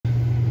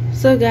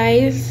So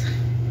guys,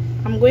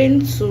 I'm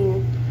going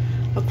to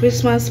a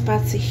Christmas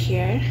party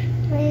here.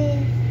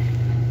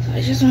 So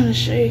I just want to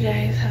show you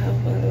guys how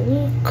it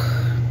look.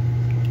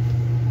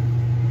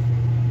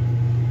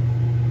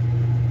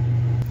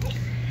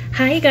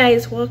 Hi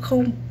guys,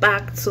 welcome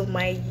back to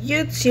my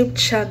YouTube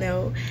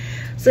channel.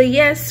 So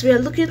yes, we are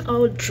looking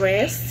all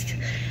dressed.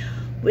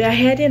 We are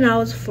heading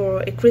out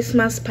for a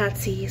Christmas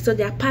party. So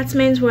the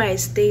apartment where I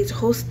stay is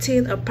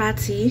hosting a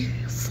party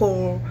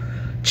for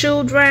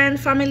children,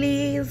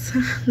 families,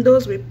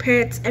 those with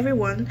pets,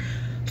 everyone.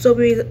 So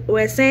we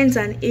were sent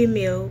an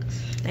email,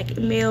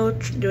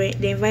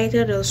 they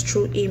invited us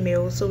through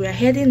email. So we are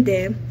heading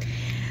there.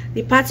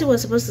 The party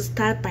was supposed to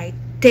start by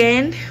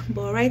 10,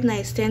 but right now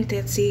it's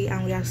 10:30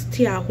 and we are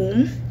still at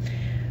home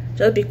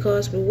just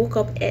because we woke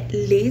up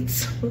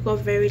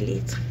very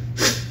late.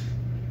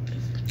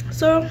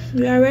 So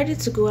we are ready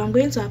to go. I'm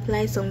going to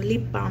apply some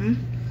lip balm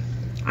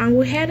and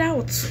we'll head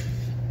out.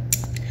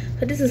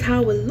 So this is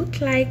how it look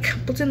like,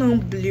 putting on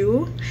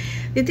blue.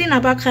 The thing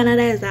about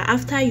Canada is that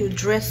after you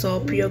dress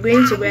up, you're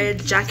going to wear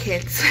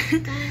jackets.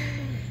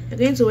 You're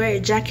going to wear a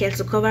jacket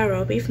to cover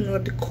up, if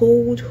not the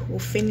cold will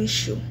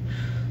finish you.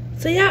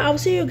 So yeah, I'll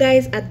see you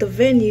guys at the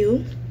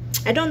venue.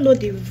 I don't know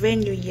the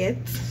venue yet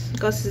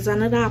because it's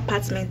another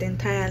apartment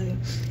entirely.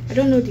 I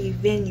don't know the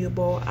venue,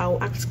 but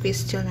I'll ask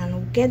question and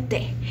we'll get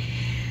there.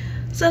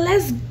 So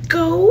let's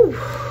go.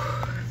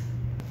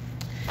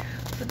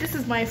 So this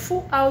is my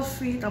full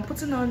outfit. I'm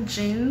putting on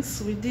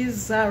jeans with this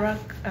Zara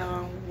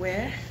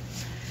wear.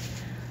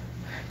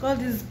 Got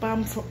this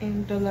balm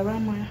in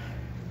Dollarama.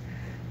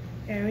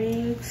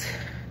 Earrings,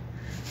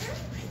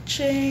 my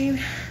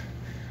chain.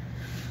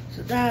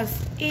 So that's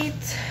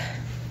it.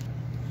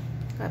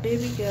 A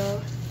baby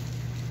girl.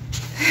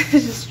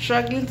 She's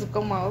struggling to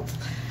come out.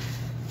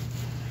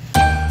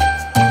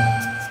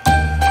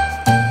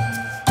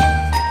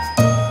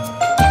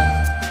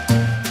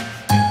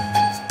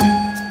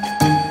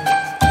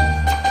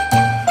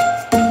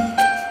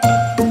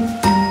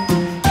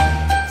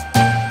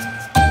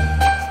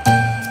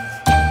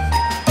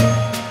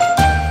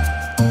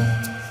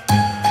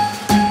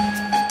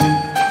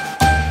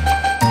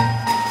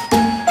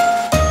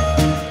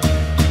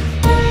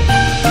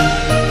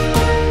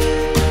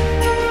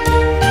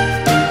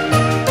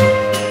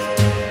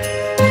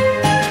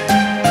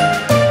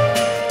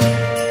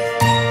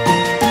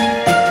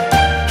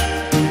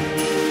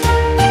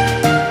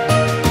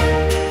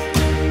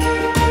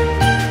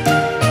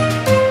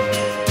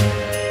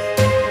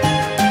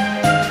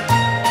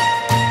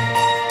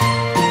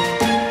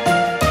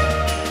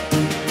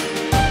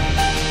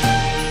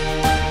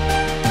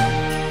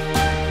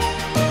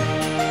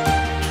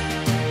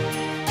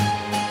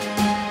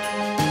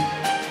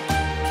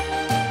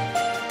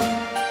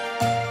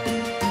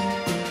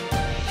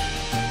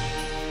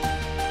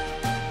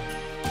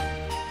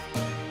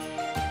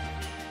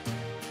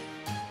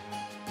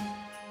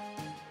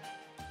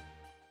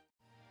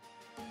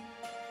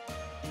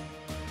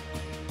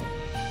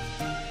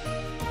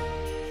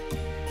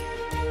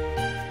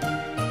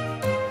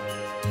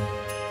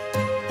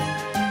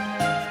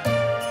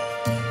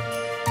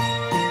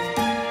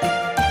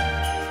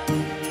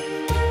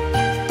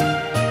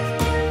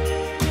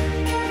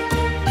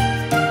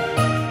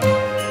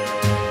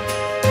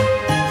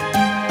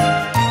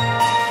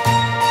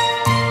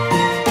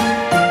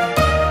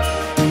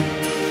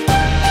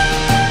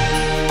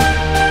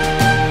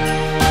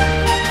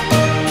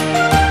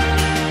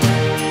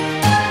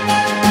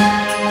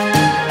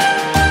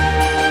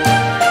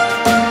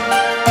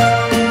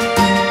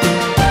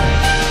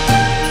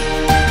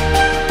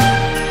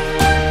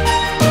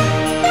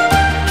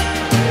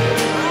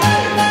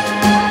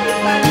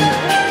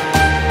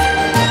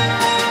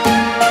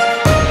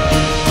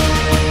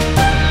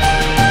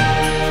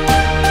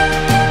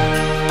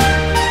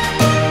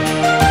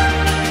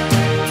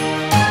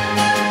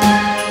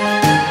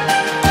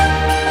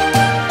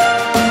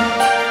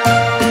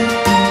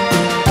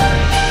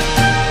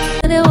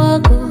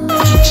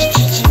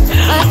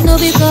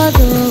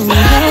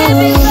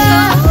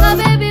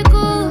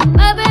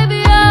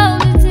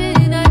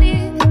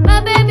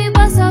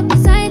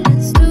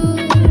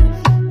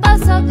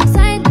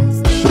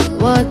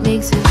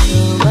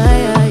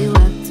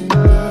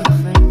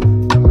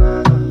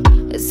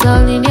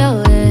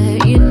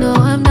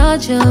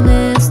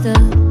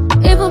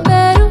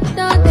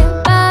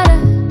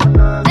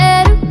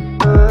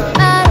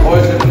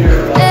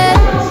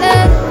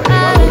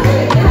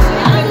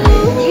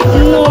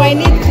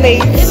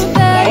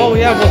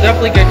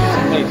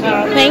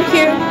 Thank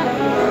you.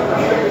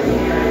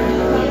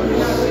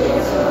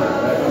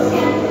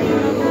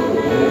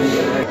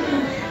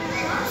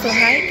 So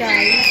hi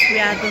guys, we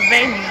are at the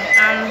venue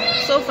and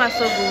so far so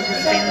good.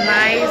 It's been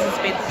nice, it's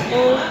been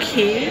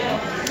okay.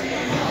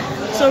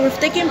 So we've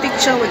taken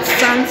picture with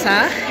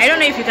Santa. I don't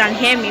know if you can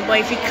hear me, but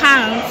if you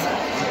can't,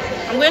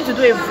 I'm going to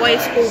do a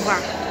voice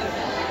over.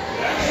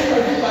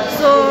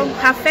 So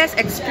her first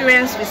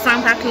experience with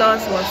Santa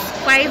Claus was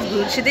quite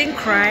good. She didn't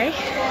cry.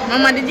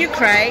 Mama, did you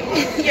cry?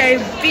 You're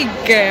a big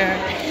girl.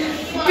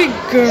 Big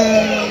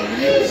girl.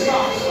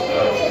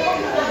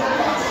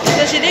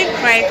 She didn't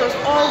cry. It was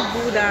all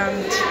good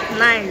and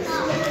nice.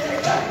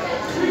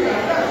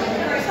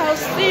 So I'll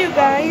see you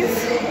guys.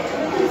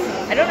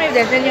 I don't know if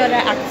there's any other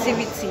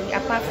activity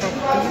apart from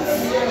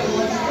this,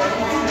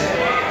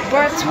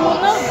 but we'll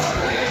know.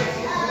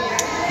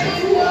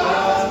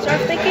 So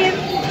I'm thinking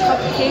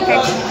cupcake. I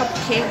took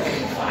cupcake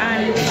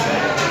and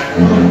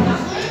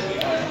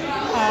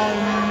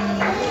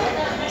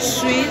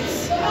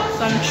sweets,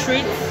 some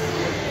treats.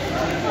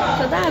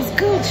 So that's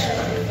good.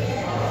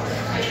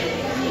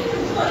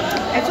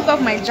 I took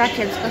off my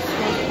jacket because it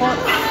was hot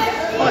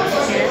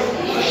here.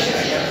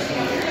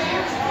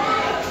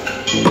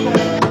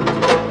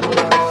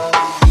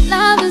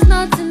 Love is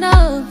not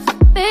enough,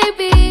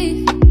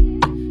 baby.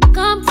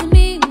 Come to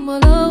me,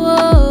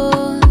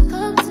 Molo.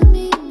 Come to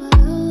me,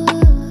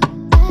 Molo.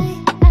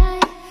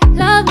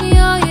 Love me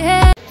all you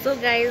have. So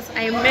guys,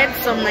 I met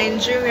some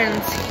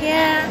Nigerians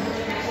here.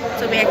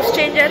 So we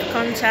exchanged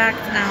contact,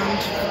 and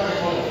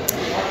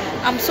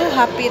I'm so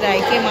happy that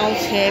I came out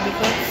here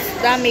because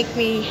that made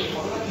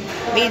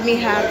me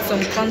have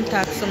some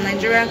contacts, some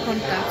Nigerian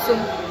contacts. So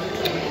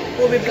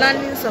we'll be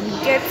planning some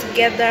get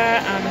together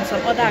and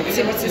some other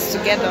activities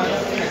together,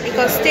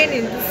 because staying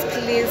in this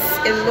place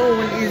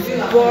alone is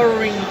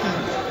boring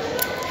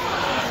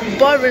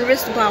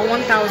raised to about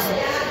 1,000.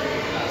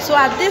 So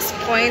at this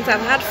point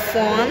I've had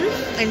fun,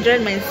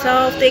 enjoyed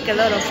myself, take a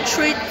lot of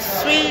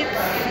treats, sweets,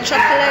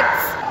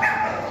 chocolates.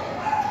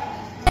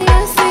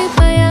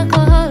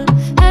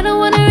 I don't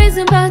want to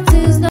reason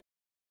parties, no.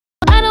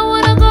 I don't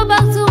want to go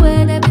back to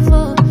where they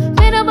before.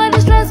 May nobody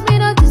stress me,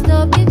 not to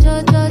stop me,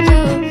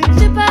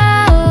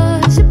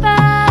 Shiba,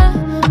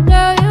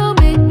 girl, you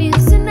make me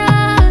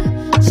sinner.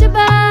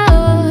 Shiba,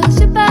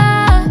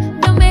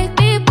 don't make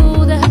me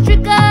pull the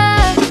trigger.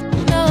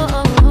 No,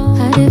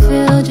 how do you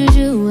feel,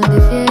 Juju? How do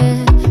you feel?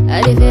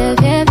 How do you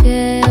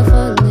feel,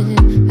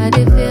 falling? How do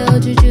you feel,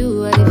 Juju?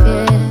 How do you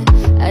feel?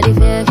 How do you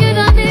feel? You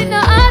don't need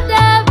no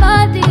other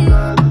body.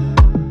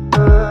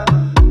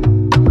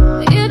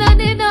 You don't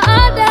need no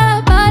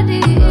other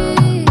body.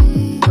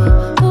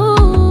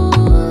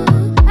 Ooh,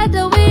 I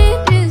thought we did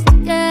this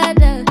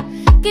together.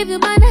 Give you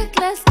my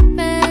necklace and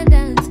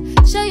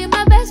pendants. Show you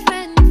my best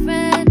friend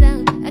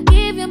and I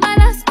give you my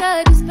last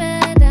Curtis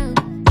pendant.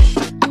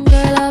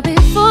 Girl, I'll be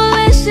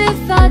foolish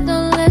if I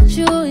don't let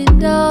you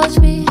indulge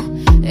me.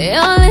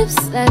 Your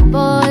lips like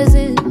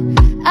poison.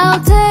 I'll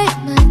take